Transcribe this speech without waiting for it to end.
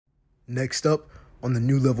Next up on the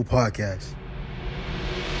New Level Podcast.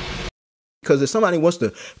 Because if somebody wants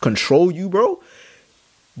to control you, bro,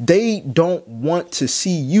 they don't want to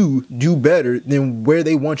see you do better than where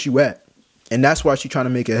they want you at. And that's why she's trying to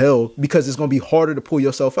make it hell, because it's going to be harder to pull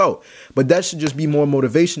yourself out. But that should just be more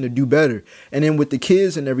motivation to do better. And then with the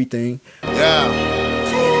kids and everything.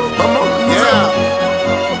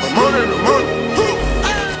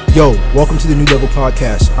 Yo, welcome to the New Level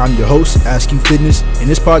Podcast. I'm your host, Ask You Fitness, and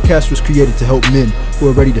this podcast was created to help men who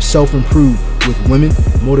are ready to self-improve with women,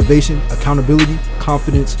 motivation, accountability,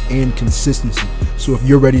 confidence, and consistency. So if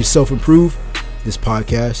you're ready to self-improve, this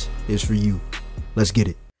podcast is for you. Let's get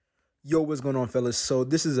it. Yo, what's going on, fellas? So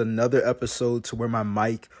this is another episode to where my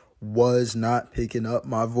mic was not picking up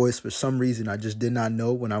my voice for some reason. I just did not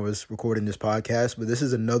know when I was recording this podcast, but this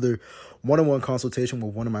is another one-on-one consultation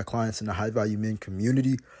with one of my clients in the High Value Men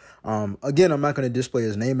community. Again, I'm not going to display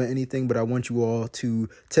his name or anything, but I want you all to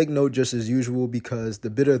take note just as usual, because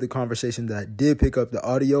the bit of the conversation that I did pick up, the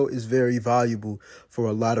audio, is very valuable for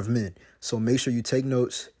a lot of men. So make sure you take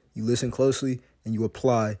notes, you listen closely, and you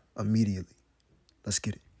apply immediately. Let's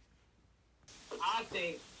get it. I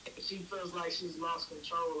think she feels like she's lost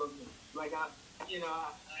control of me. Like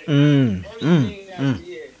everything that she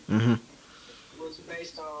did was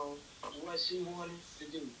based on what she wanted to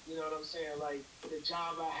do. You know what I'm saying? Like the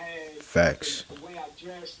job I had, facts. The way I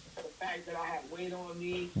dressed, the fact that I had weight on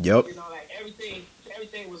me. Yep. You know, like everything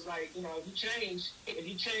was like, you know, if you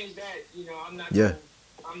change that, you know, I'm not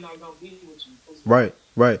gonna be with you. Right.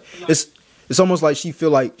 Like, It's almost like she feel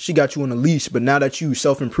like she got you on a leash, but now that you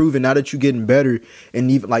self-improving, now that you getting better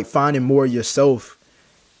and even like finding more of yourself,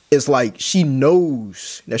 it's like she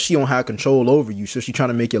knows that she don't have control over you, so she trying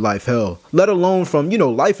to make your life hell. Let alone from,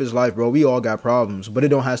 life is life, bro. We all got problems, but it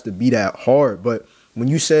don't have to be that hard. But when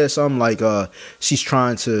you said something like she's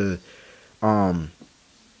trying to,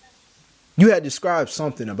 you had described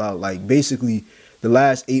something about like basically the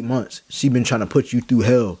last 8 months she been trying to put you through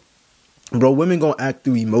hell. Bro, women gonna act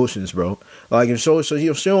through emotions, bro. Like, and so she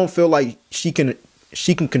don't feel like she can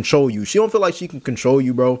control you. She don't feel like she can control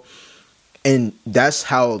you, bro. And that's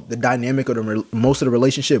how the dynamic of most of the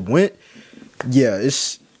relationship went. Yeah,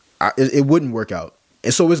 it wouldn't work out.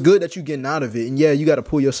 And so it's good that you getting out of it. And yeah, you got to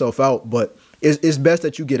pull yourself out, but it's best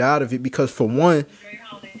that you get out of it, because for one,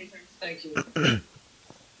 thank you.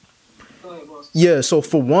 Go ahead, boss. Yeah. So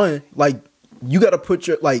for one, like, you got to put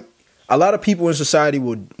your, like, a lot of people in society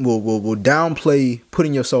will downplay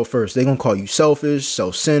putting yourself first. They're going to call you selfish,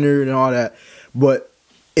 self-centered, and all that. But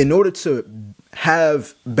in order to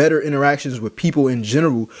have better interactions with people in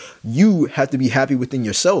general, you have to be happy within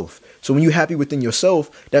yourself. So when you're happy within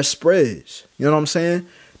yourself, that spreads. You know what I'm saying?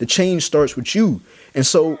 The change starts with you. And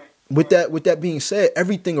so with that being said,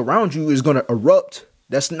 everything around you is going to erupt.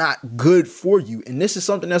 That's not good for you. And this is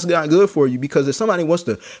something that's not good for you, because if somebody wants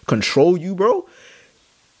to control you, bro,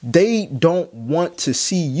 they don't want to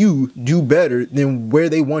see you do better than where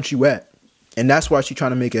they want you at. And that's why she's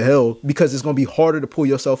trying to make it hell, because it's going to be harder to pull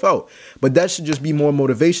yourself out. But that should just be more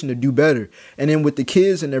motivation to do better. And then with the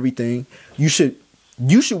kids and everything, you should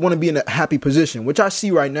want to be in a happy position, which I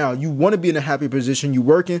see right now. You want to be in a happy position. You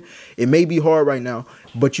working. It may be hard right now,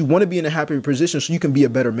 but you want to be in a happy position so you can be a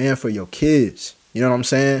better man for your kids. You know what I'm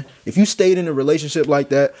saying? If you stayed in a relationship like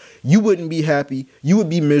that, you wouldn't be happy. You would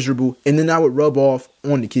be miserable. And then that would rub off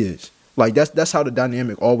on the kids. Like that's how the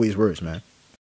dynamic always works, man.